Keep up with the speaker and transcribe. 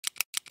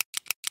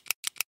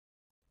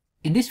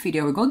In this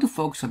video, we're going to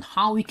focus on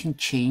how we can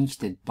change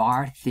the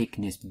bar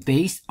thickness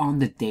based on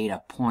the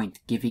data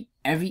point, giving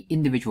every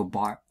individual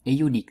bar a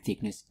unique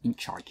thickness in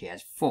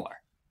chartjs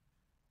 4.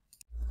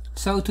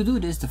 So to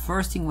do this, the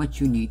first thing what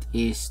you need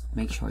is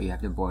make sure you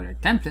have the boiler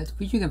template,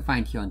 which you can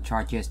find here on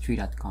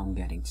chartjs3.com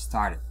getting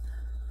started.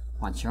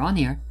 Once you're on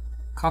here,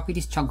 copy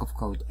this chunk of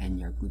code and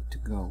you're good to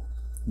go.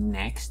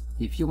 Next,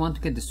 if you want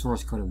to get the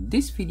source code of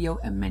this video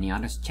and many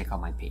others, check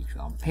out my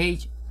Patreon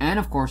page. And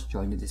of course,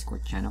 join the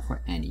Discord channel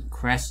for any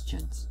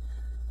questions.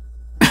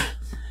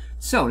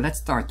 So let's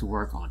start to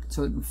work on it.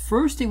 So the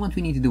first thing what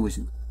we need to do is,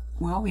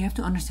 well, we have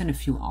to understand a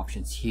few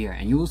options here.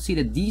 And you will see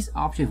that these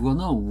options will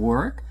not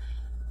work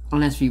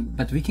unless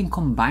but we can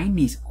combine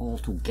these all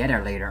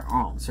together later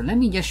on. So let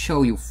me just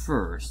show you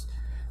first.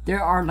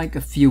 There are like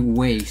a few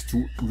ways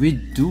to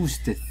reduce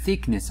the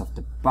thickness of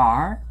the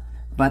bar,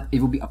 but it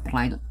will be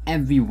applied on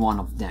every one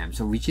of them.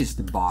 So which is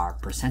the bar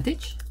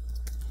percentage,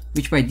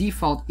 which by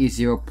default is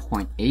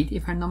 0.8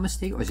 if I'm not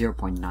mistaken, or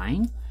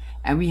 0.9.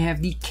 And we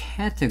have the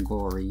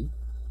category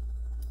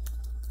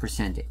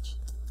percentage.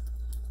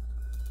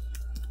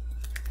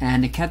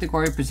 And the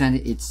category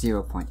percentage is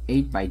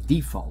 0.8 by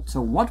default.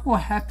 So what will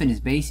happen is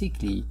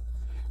basically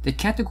the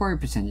category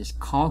percentage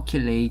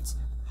calculates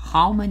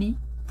how many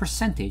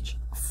percentage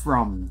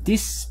from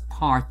this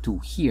part to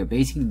here,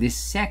 basically this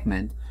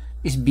segment,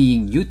 is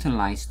being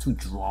utilized to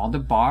draw the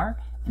bar.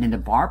 And then the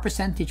bar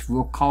percentage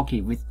will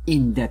calculate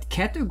within that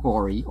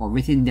category or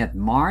within that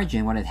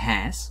margin what it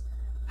has,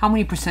 how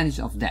many percentage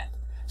of that.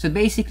 So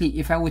basically,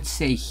 if I would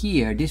say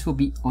here, this will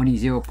be only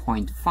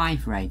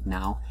 0.5 right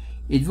now,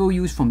 it will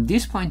use from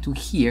this point to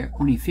here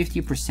only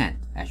 50%,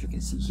 as you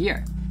can see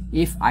here.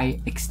 If I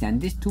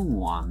extend this to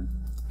 1,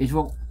 it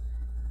will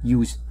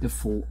use the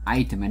full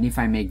item. And if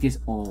I make this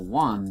all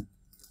 1,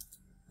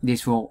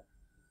 this will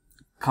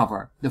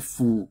cover the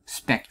full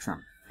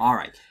spectrum.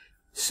 Alright.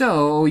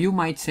 So you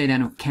might say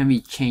then, can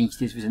we change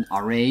this with an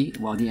array?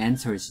 Well, the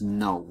answer is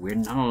no. We're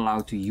not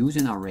allowed to use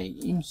an array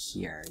in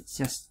here. It's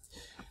just,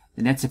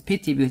 and that's a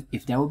pity, because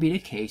if that would be the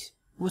case,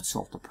 it would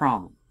solve the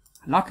problem.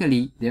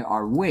 Luckily, there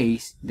are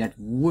ways that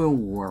will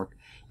work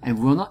and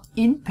will not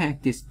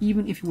impact this.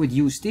 Even if you would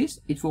use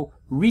this, it will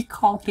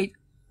recalculate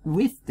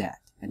with that.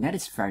 And that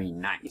is very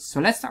nice.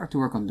 So let's start to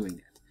work on doing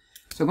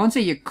that. So I'm going to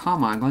say your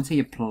comma, I'm going to say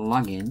your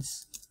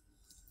plugins,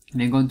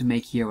 and I'm going to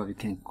make here what we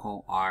can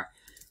call our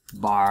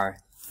bar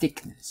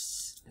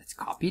thickness. Let's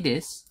copy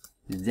this.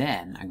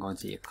 Then I'm going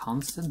to say a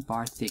constant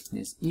bar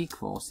thickness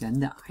equals, then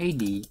the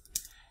ID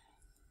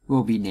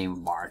will be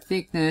named bar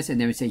thickness, and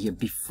then we say here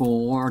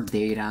before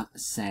data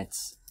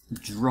sets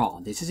draw.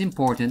 This is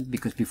important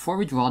because before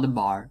we draw the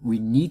bar, we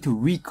need to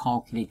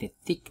recalculate the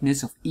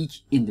thickness of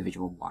each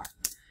individual bar.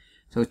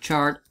 So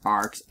chart,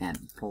 arcs,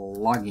 and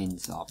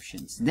plugins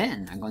options.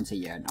 Then I'm going to say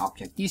here an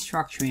object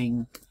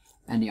destructuring,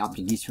 and the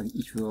object destructuring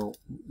equal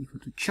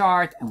to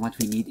chart, and what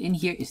we need in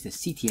here is the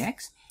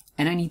CTX,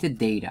 and I need the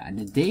data. And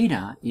the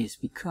data is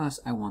because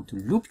I want to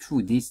loop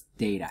through this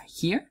data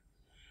here,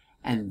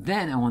 and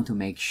then I want to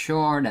make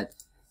sure that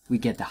we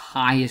get the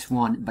highest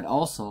one, but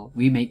also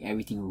we make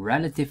everything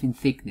relative in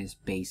thickness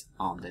based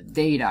on the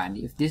data. And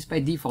if this by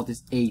default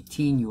is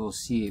 18, you will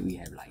see we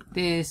have like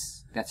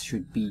this. That's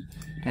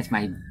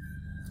my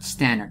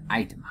standard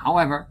item.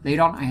 However,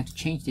 later on I have to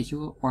change this,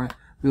 or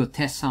we will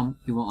test some,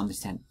 you will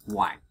understand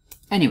why.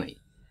 Anyway,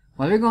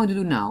 what we're going to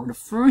do now, the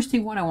first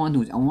thing what I want to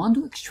do is I want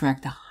to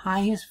extract the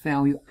highest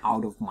value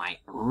out of my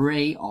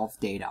array of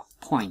data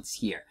points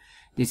here.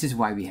 This is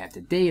why we have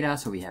the data,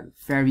 so we have a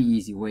very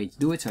easy way to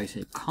do it. So I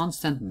say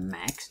constant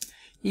max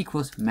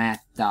equals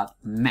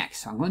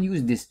math.max. So I'm going to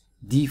use this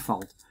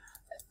default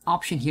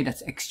option here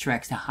that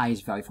extracts the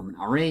highest value from an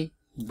array,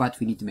 but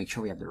we need to make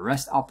sure we have the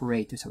rest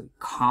operator. So we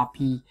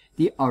copy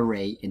the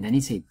array, and then you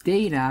say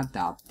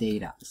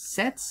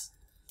data.datasets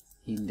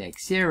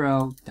index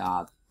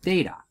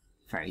 0.data.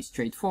 Very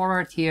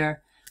straightforward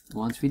here.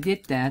 Once we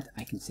did that,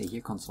 I can say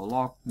here console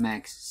log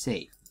max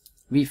save,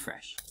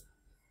 refresh.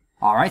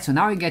 Alright, so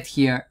now we get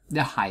here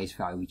the highest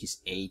value, which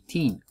is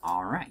 18.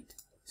 Alright,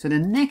 so the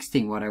next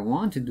thing what I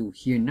want to do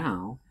here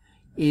now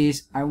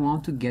is I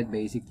want to get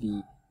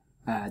basically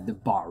the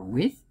bar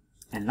width,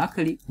 and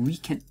luckily we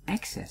can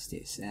access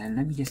this. And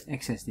let me just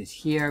access this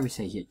here. We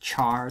say here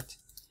chart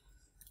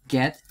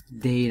get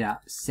data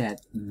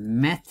set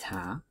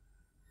meta,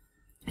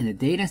 and the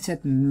data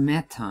set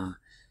meta,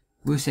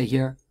 we'll say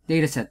here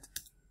dataset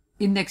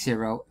index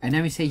 0, and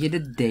then we say here the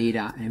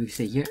data, and we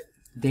say here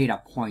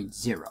data point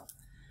 0.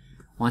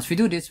 Once we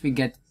do this, we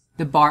get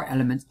the bar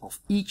elements of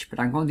each, but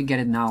I'm going to get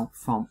it now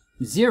from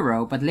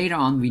 0, but later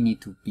on we need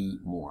to be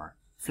more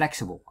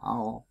flexible.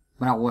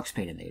 But I will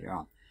explain it later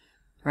on.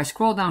 If I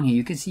scroll down here,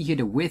 you can see here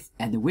the width,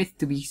 and the width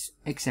to be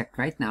exact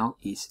right now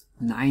is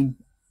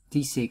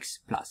 96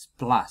 plus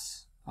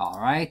plus.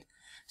 Alright,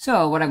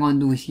 so what I'm going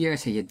to do is here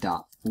say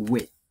the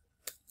width.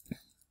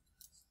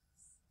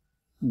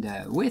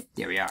 The width,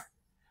 there we are.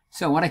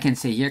 So what I can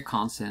say here,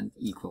 constant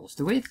equals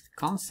the width,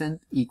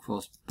 constant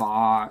equals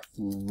bar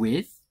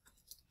width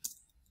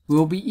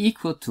will be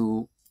equal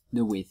to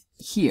the width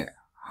here.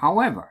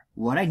 However,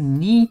 what I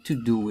need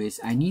to do is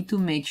I need to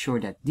make sure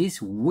that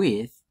this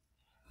width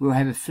will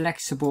have a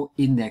flexible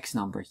index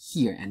number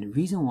here. And the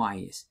reason why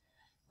is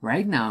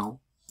right now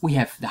we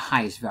have the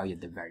highest value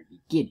at the very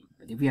beginning.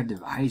 But if we have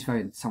the highest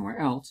value somewhere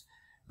else,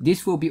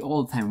 this will be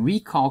all the time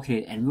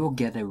recalculated and we'll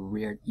get a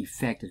weird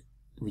effect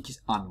which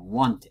is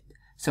unwanted.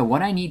 So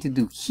what I need to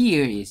do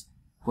here is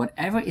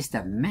whatever is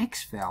the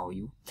max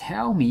value,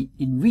 tell me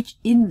in which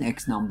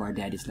index number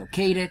that is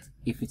located,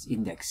 if it's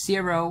index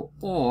 0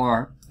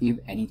 or if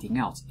anything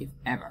else, if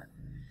ever.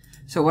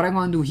 So what I'm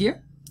going to do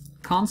here,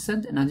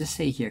 constant, and I'll just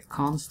say here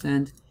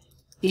constant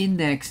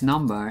index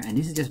number, and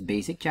this is just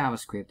basic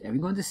JavaScript, and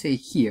we're going to say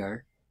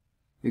here,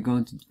 we're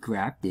going to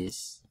grab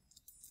this,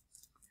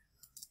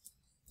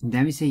 and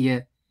then we say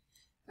here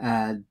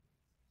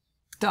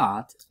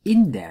dot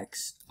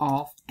index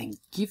of, and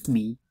give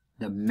me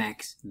the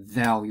max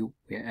value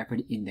wherever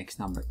the index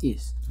number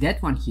is.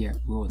 That one here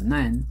will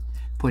then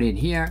put it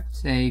here,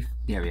 save,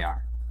 there we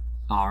are.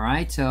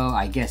 Alright, so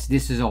I guess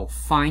this is all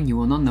fine. You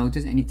will not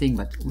notice anything,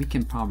 but we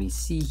can probably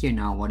see here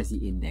now what is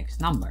the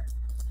index number.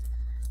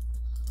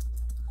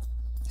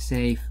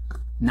 Save.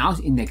 Now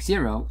it's index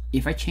 0.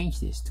 If I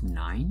change this to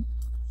 9,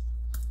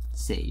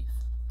 save,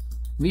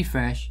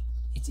 refresh,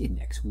 it's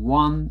index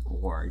 1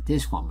 or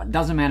this one, but it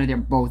doesn't matter, they're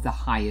both the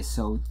highest,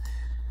 so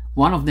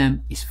one of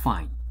them is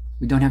fine.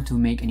 We don't have to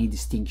make any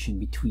distinction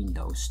between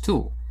those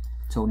two.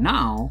 So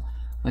now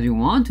what we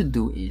want to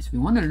do is we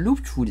want to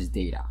loop through this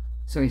data.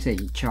 So we say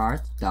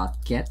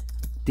chart.get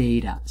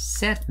data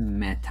set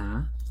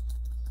meta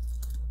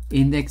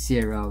index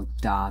 0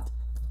 dot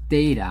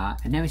data,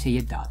 and then we say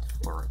dot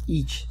for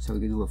each. So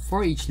we can do a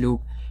for each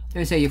loop. Then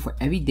we say for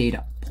every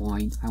data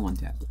point I want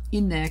to have the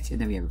index,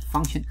 and then we have a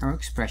function or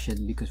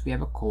expression because we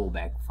have a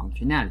callback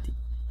functionality.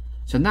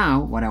 So now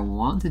what I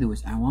want to do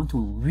is I want to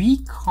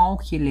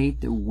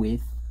recalculate the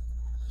width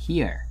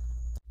here.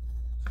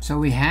 So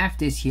we have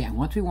this here, and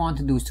what we want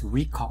to do is to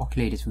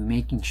recalculate this. We're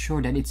making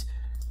sure that it's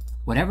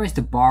whatever is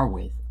the bar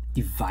width,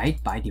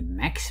 divide by the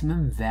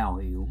maximum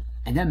value,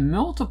 and then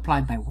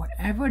multiply by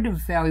whatever the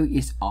value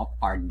is of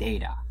our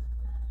data.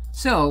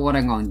 So what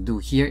I'm going to do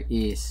here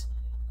is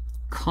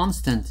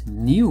constant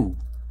new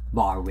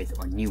bar width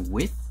or new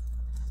width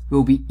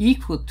will be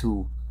equal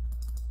to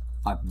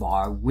a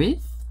bar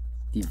width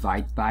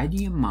divided by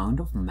the amount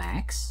of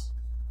max,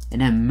 and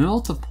then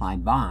multiply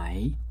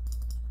by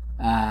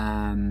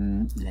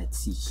let's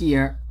see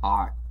here,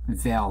 our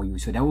value.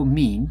 So that will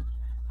mean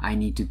I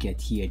need to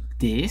get here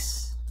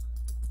this,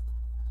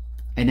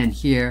 and then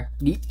here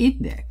the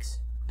index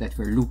that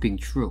we're looping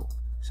through.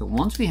 So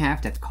once we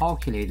have that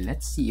calculated,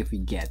 let's see if we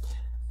get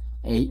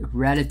a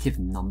relative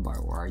number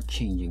or a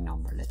changing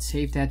number. Let's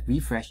save that,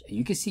 refresh, and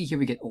you can see here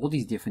we get all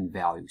these different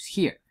values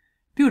here.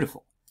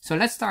 Beautiful. So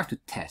let's start to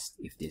test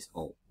if this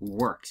all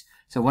works.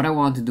 So what I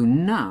want to do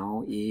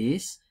now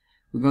is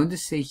we're going to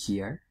say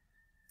here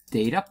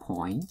data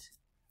point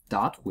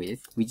dot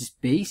width, which is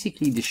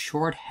basically the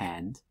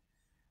shorthand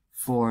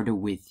for the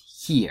width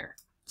here,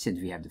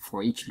 since we have the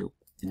for each loop.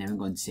 And then we're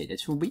going to say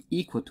this will be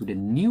equal to the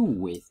new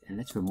width, and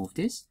let's remove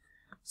this,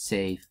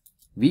 save,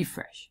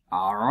 refresh.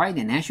 Alright,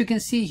 and as you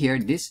can see here,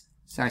 this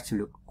starts to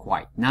look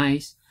quite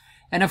nice.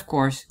 And of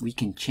course we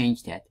can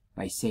change that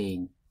by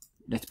saying,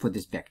 let's put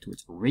this back to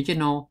its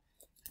original,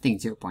 I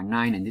think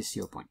 0.9 and this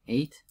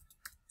 0.8.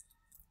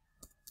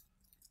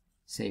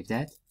 Save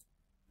that.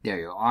 There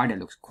you are, that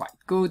looks quite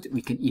good.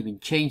 We can even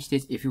change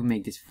this. If you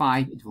make this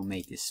 5, it will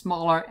make this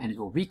smaller and it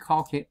will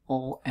recalculate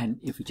all.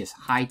 And if we just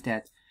hide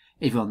that,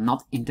 it will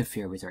not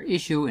interfere with our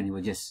issue and it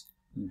will just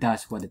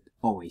does what it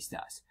always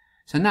does.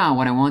 So now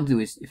what I want to do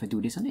is, if I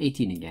do this on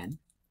 18 again,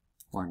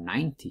 or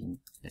 19,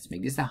 let's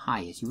make this the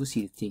highest, you will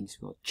see that things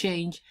will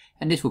change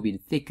and this will be the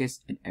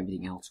thickest and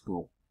everything else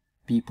will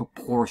be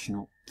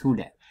proportional to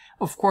that.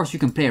 Of course, you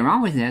can play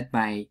around with that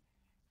by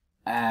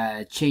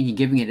changing,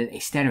 giving it a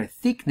standard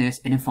thickness,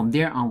 and then from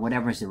there on,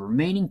 whatever is the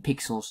remaining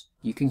pixels,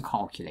 you can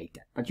calculate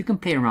that. But you can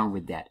play around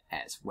with that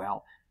as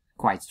well,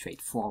 quite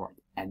straightforward.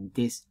 And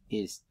this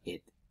is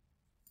it.